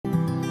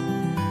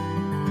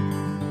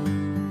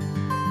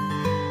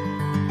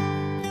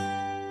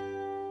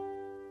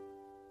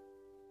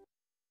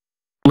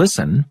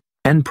Listen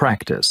and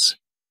practice.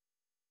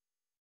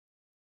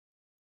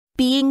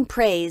 Being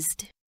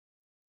praised.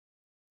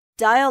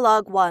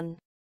 Dialogue 1.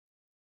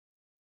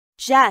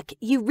 Jack,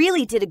 you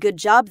really did a good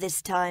job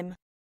this time.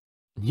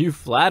 You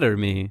flatter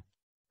me.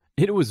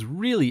 It was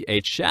really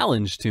a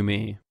challenge to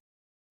me.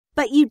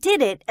 But you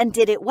did it and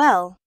did it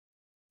well.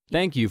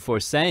 Thank you for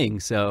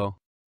saying so.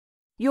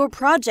 Your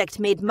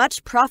project made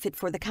much profit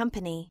for the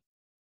company.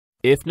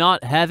 If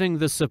not having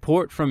the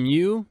support from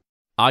you,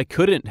 I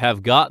couldn't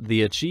have got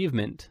the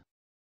achievement.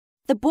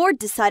 The board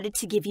decided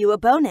to give you a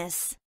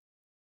bonus.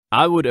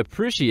 I would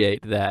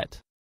appreciate that.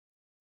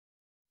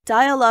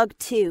 Dialogue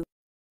 2.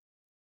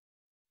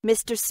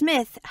 Mr.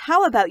 Smith,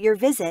 how about your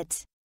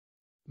visit?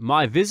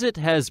 My visit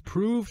has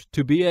proved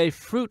to be a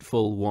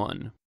fruitful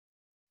one.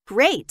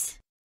 Great.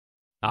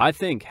 I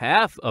think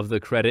half of the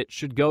credit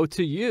should go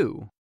to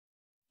you.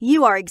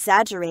 You are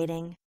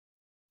exaggerating.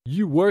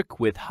 You work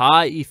with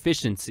high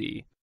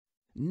efficiency.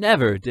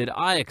 Never did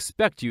I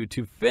expect you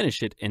to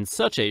finish it in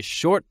such a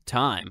short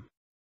time.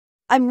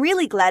 I'm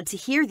really glad to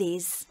hear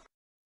these.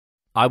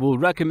 I will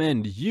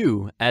recommend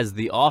you as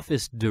the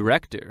office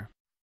director.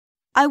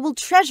 I will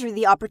treasure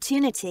the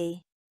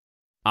opportunity.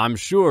 I'm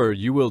sure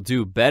you will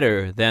do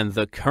better than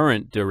the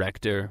current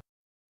director.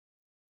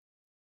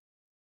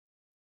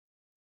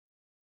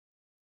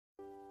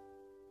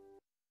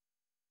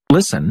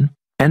 Listen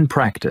and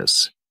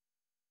practice.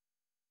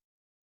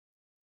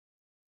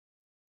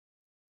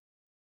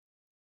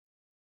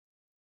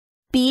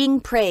 Being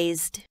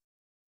praised.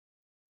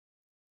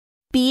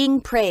 Being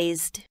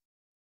praised.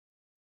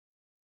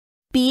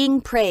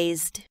 Being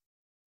praised.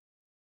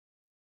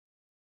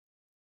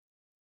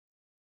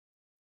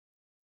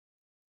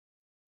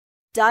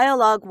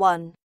 Dialogue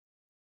 1.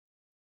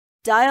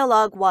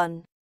 Dialogue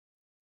 1.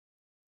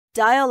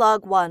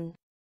 Dialogue 1.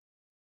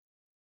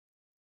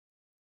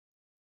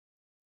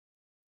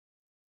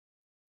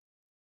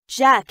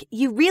 Jack,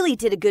 you really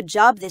did a good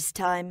job this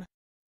time.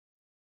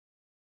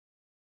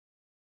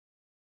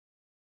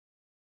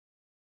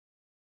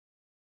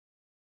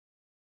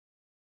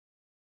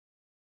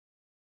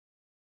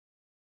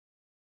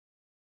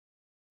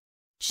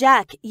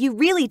 Jack, you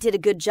really did a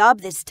good job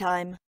this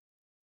time.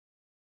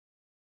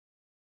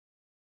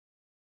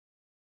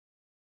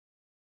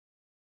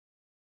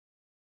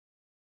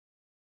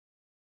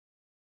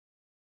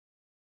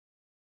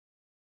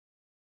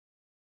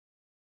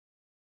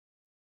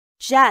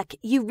 Jack,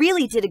 you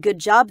really did a good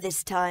job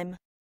this time.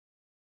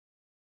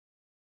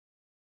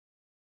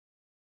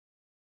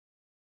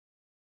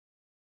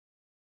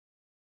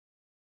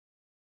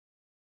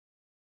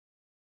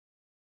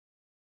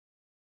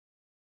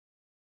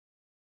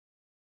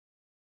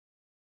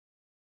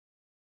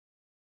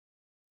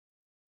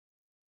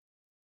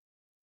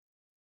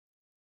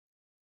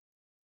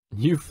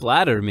 You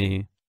flatter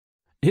me.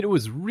 It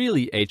was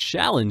really a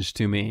challenge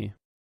to me.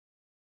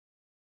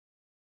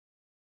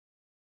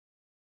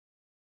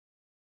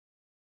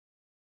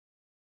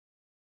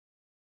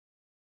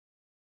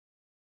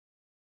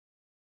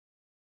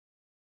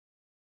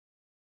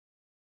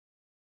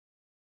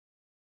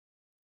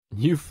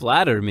 You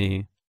flatter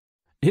me.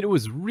 It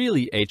was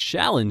really a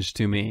challenge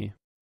to me.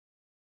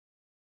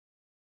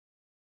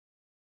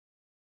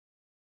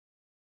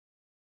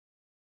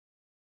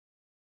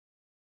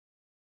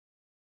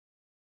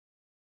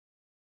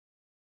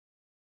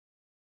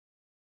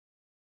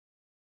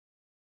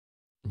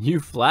 You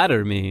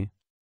flatter me.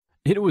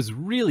 It was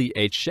really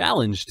a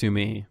challenge to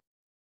me.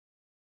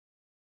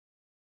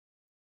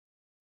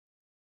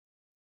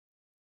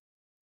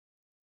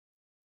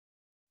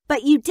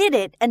 But you did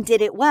it and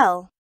did it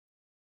well.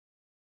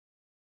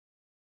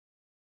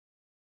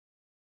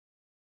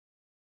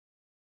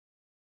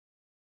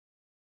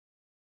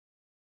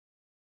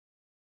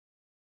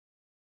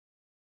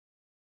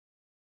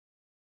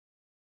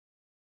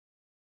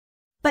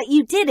 But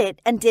you did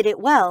it and did it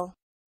well.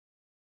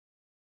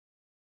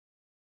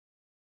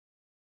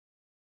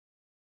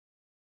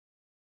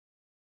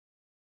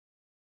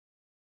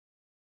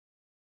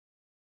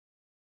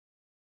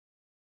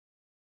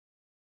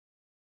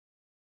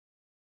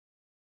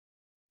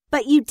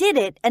 But you did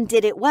it and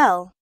did it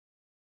well.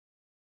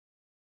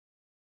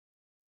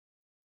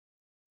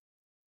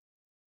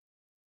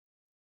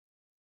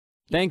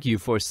 Thank you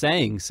for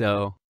saying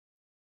so.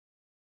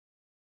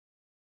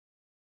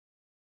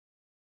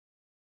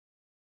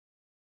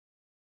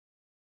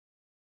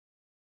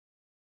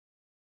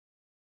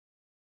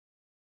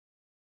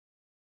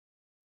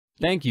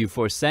 Thank you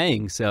for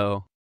saying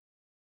so.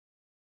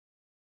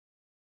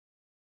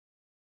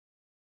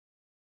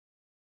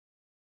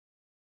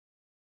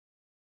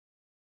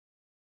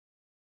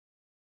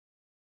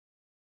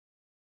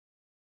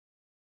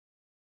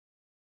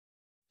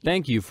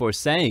 Thank you for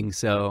saying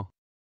so.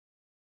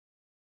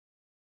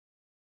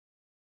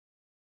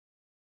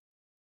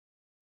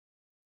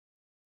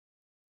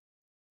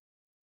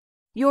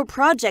 Your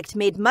project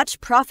made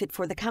much profit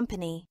for the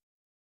company.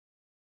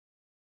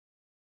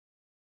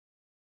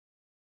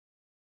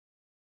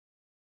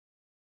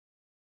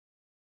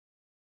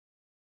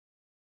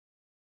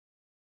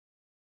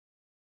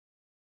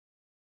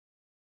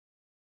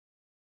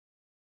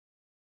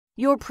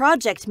 Your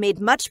project made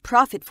much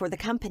profit for the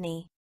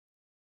company.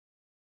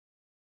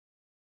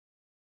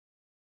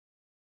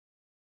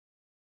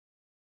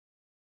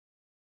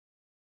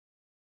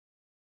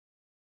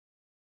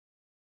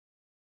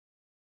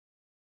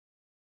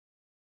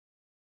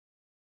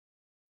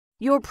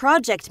 Your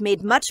project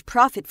made much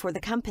profit for the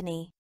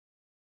company.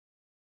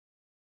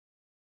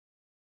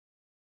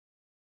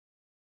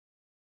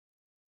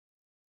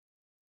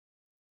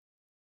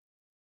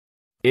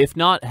 If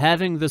not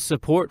having the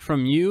support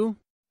from you,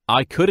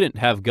 I couldn't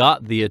have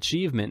got the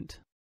achievement.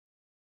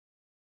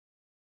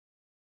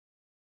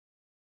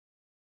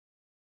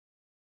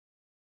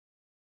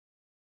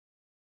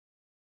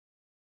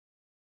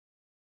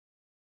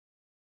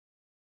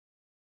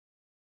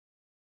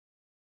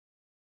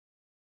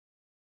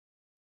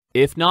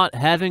 If not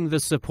having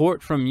the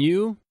support from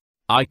you,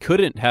 I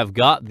couldn't have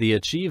got the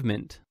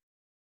achievement.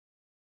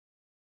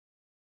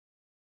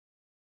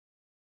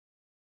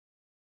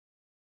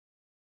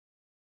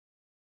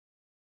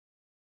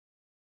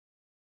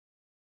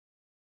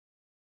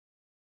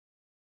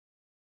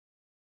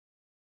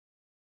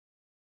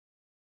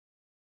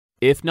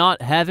 If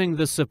not having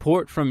the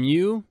support from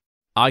you,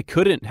 I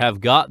couldn't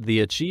have got the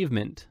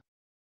achievement.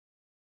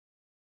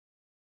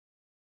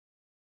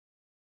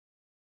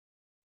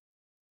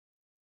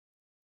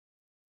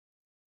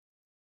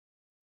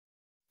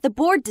 The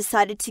board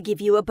decided to give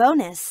you a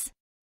bonus.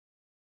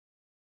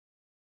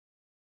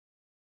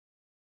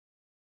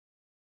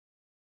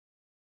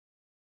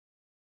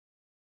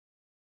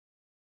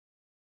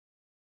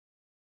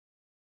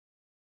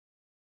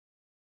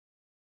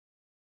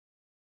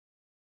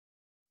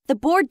 The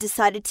board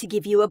decided to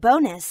give you a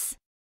bonus.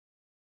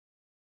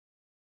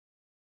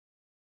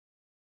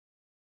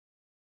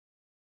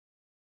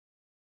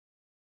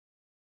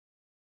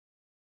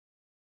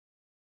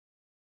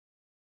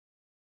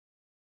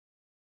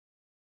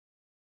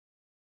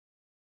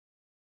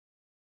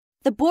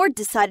 The board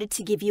decided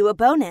to give you a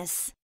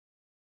bonus.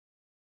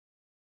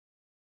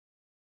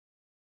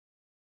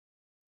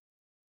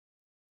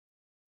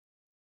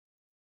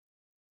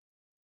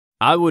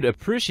 I would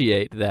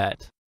appreciate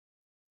that.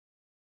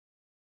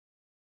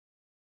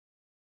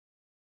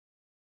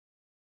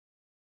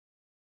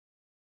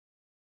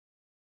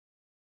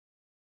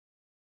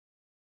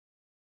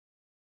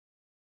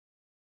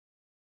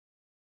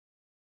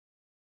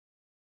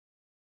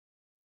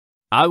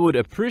 I would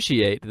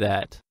appreciate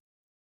that.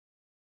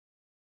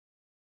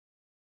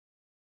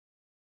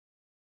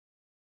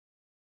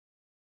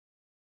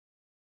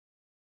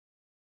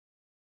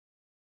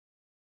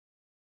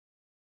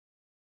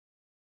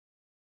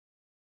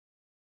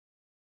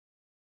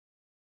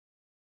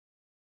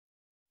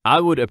 I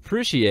would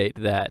appreciate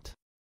that.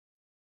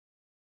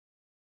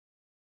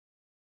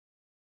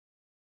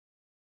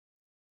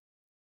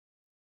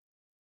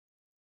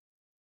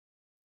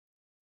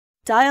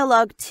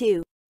 Dialogue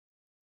 2.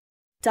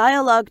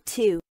 Dialogue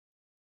 2.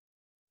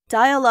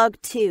 Dialogue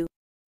 2.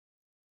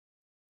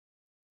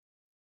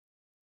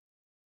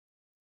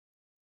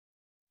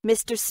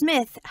 Mr.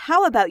 Smith,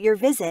 how about your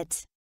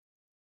visit?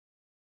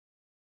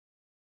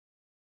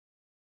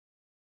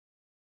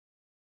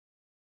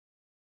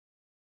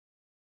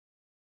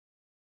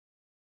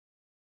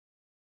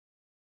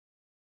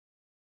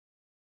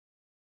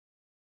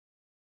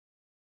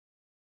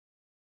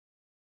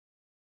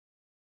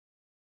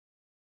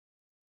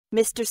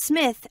 Mr.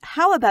 Smith,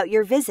 how about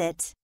your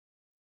visit?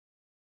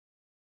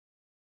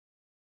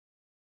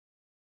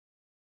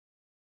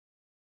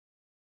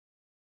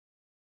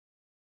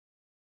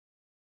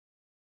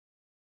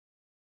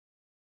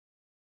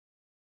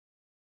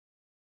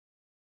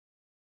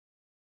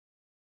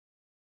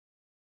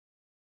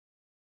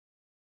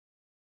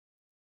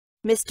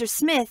 Mr.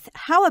 Smith,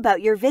 how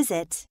about your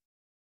visit?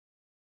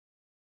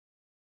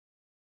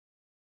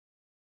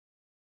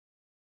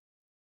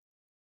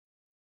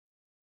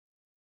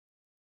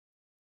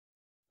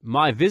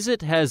 My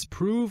visit has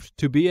proved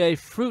to be a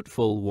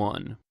fruitful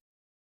one.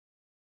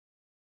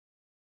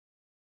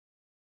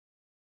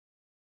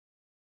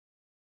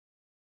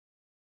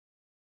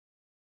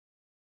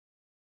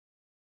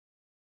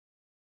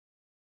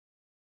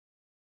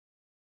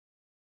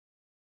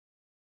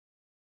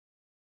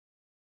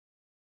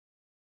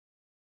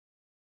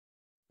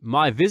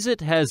 My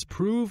visit has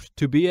proved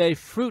to be a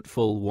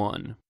fruitful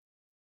one.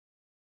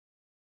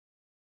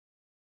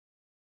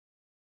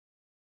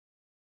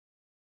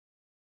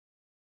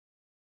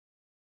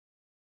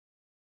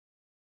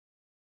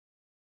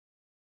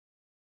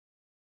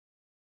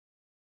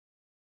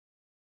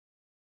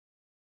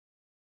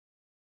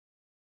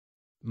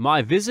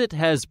 My visit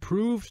has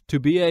proved to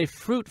be a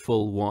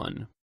fruitful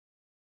one.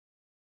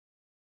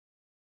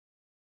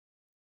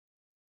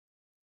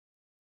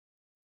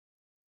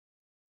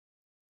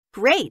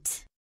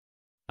 Great!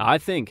 I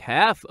think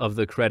half of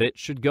the credit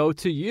should go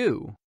to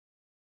you.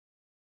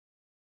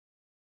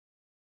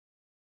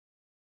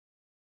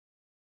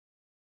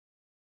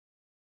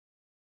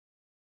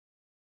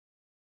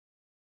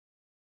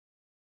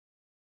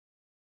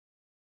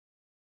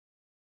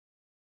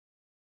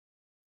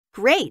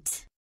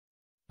 Great!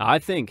 I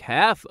think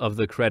half of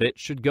the credit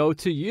should go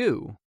to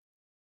you.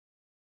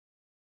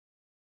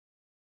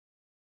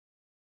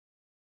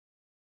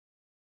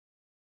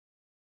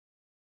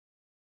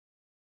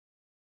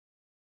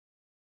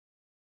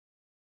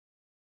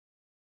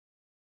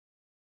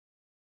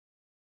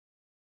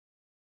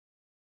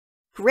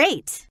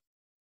 Great!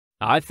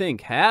 I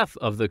think half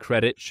of the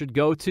credit should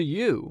go to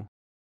you.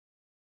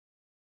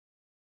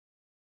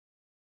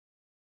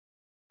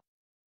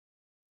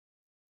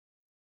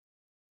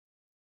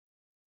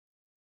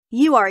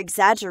 You are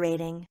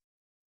exaggerating.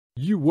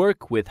 You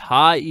work with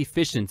high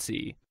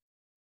efficiency.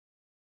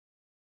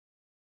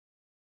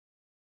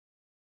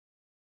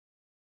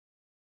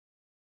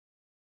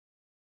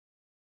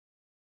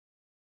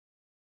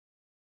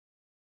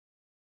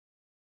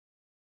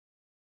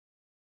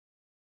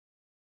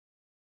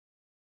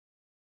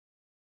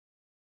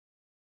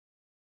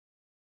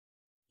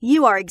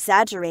 You are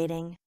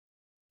exaggerating.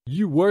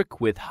 You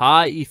work with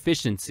high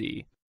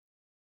efficiency.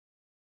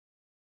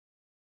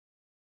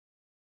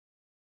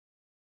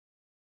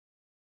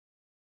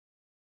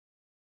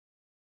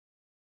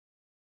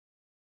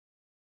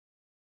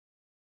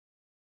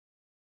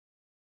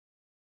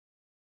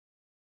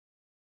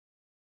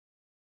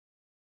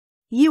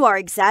 You are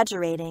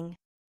exaggerating.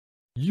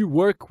 You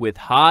work with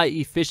high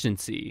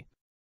efficiency.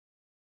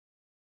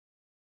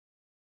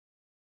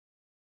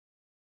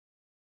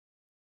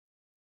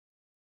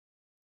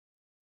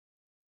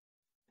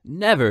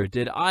 Never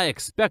did I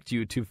expect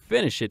you to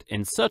finish it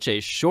in such a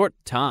short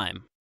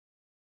time.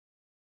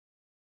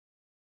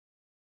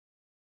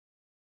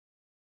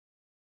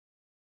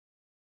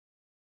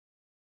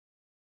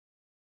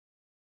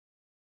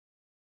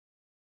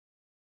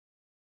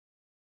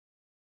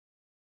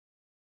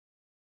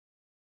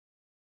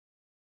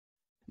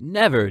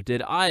 Never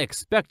did I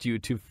expect you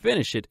to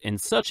finish it in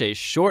such a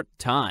short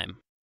time.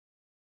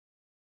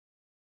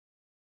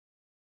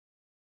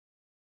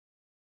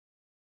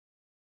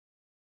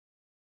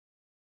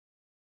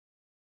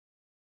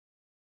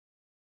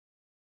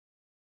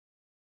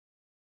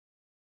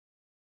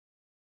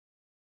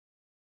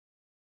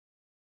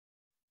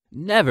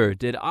 Never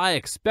did I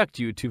expect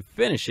you to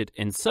finish it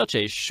in such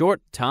a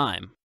short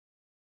time.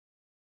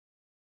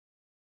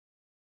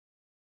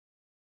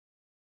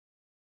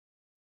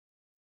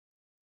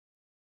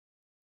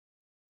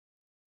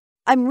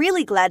 I'm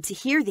really glad to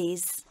hear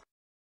these.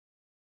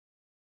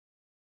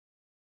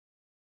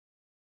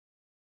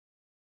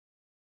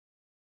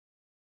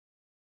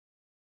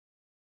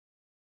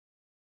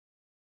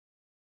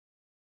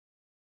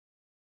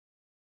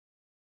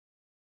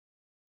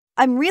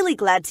 I'm really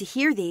glad to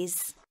hear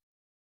these.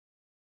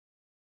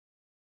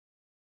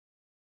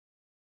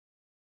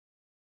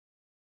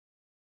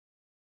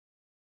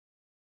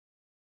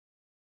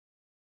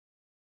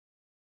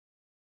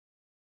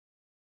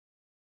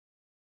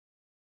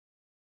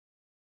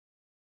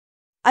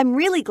 I'm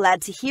really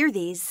glad to hear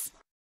these.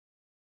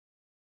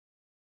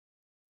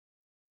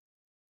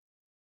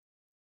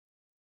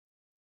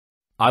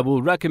 I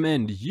will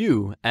recommend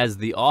you as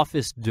the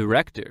office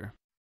director.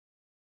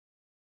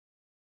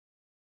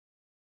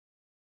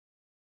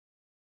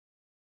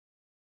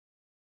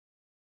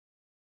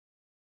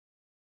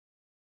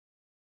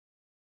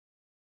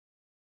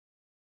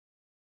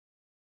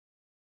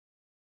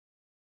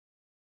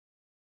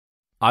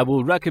 I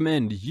will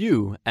recommend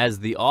you as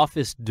the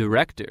office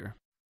director.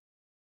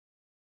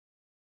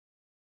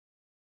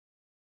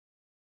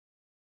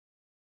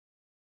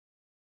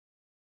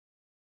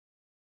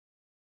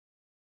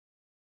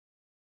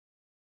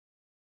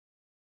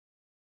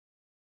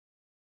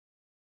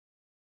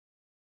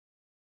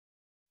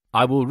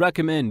 I will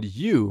recommend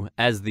you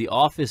as the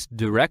office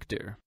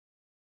director.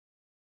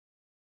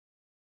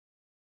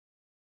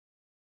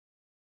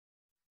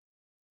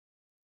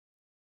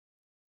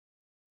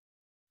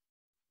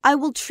 I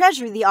will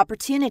treasure the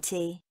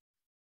opportunity.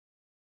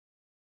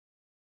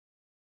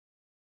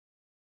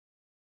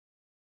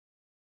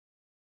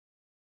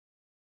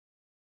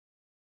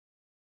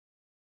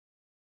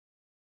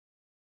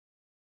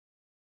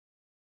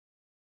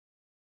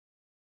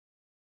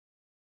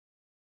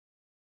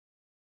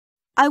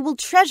 I will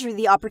treasure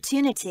the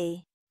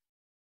opportunity.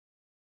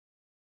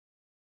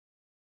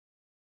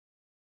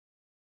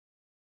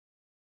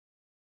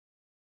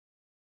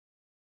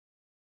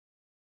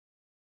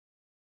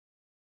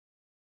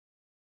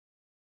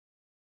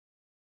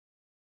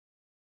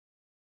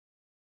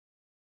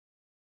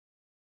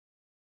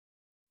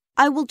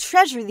 I will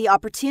treasure the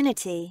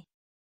opportunity.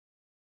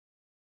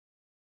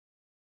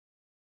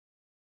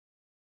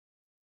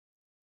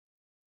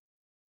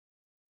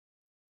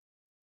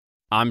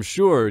 I'm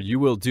sure you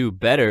will do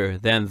better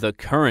than the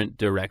current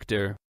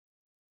director.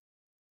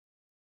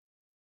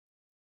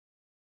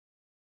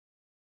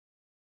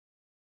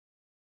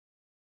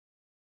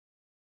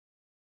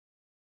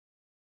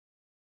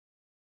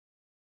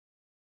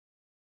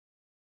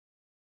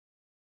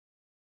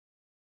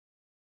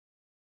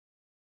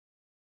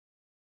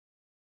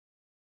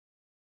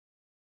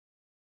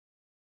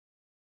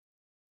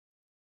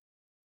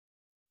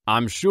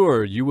 I'm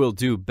sure you will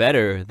do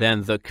better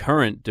than the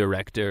current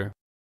director.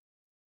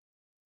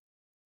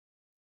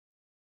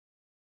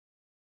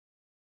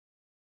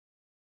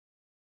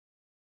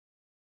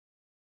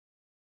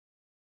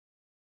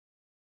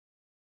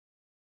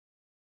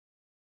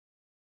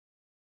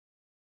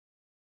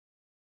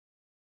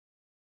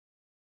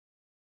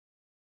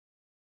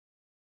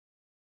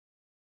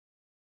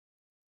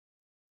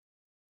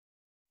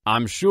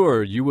 I'm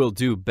sure you will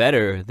do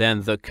better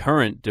than the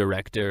current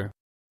director.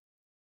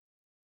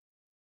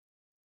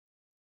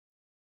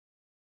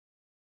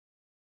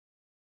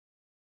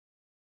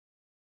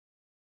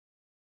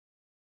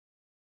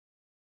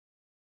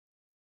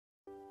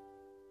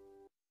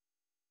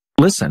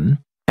 Listen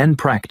and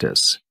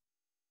practice.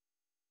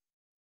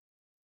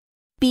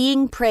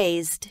 Being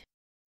praised.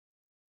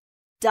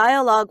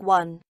 Dialogue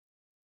 1.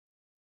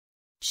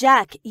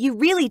 Jack, you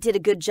really did a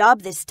good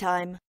job this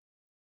time.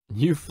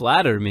 You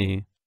flatter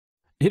me.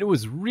 It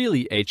was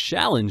really a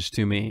challenge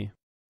to me.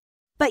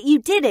 But you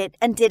did it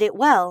and did it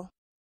well.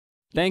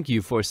 Thank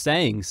you for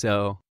saying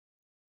so.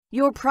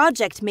 Your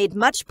project made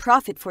much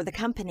profit for the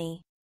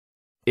company.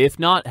 If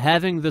not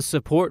having the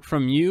support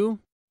from you,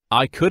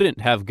 I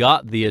couldn't have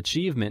got the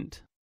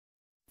achievement.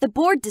 The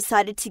board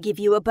decided to give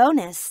you a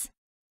bonus.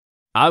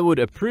 I would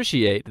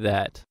appreciate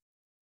that.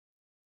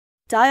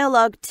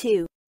 Dialogue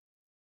 2.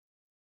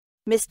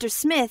 Mr.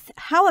 Smith,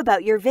 how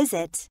about your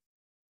visit?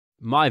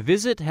 My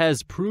visit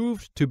has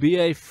proved to be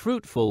a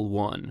fruitful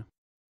one.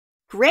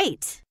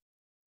 Great.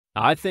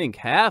 I think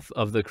half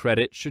of the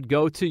credit should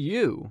go to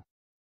you.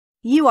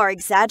 You are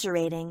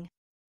exaggerating.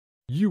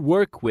 You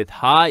work with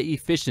high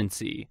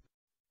efficiency.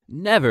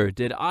 Never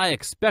did I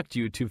expect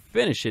you to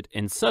finish it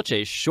in such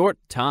a short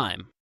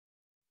time.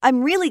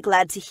 I'm really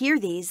glad to hear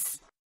these.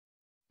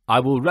 I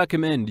will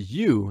recommend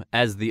you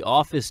as the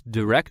office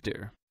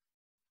director.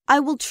 I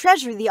will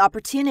treasure the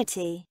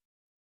opportunity.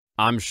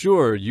 I'm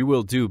sure you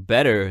will do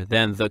better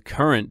than the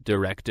current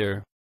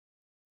director.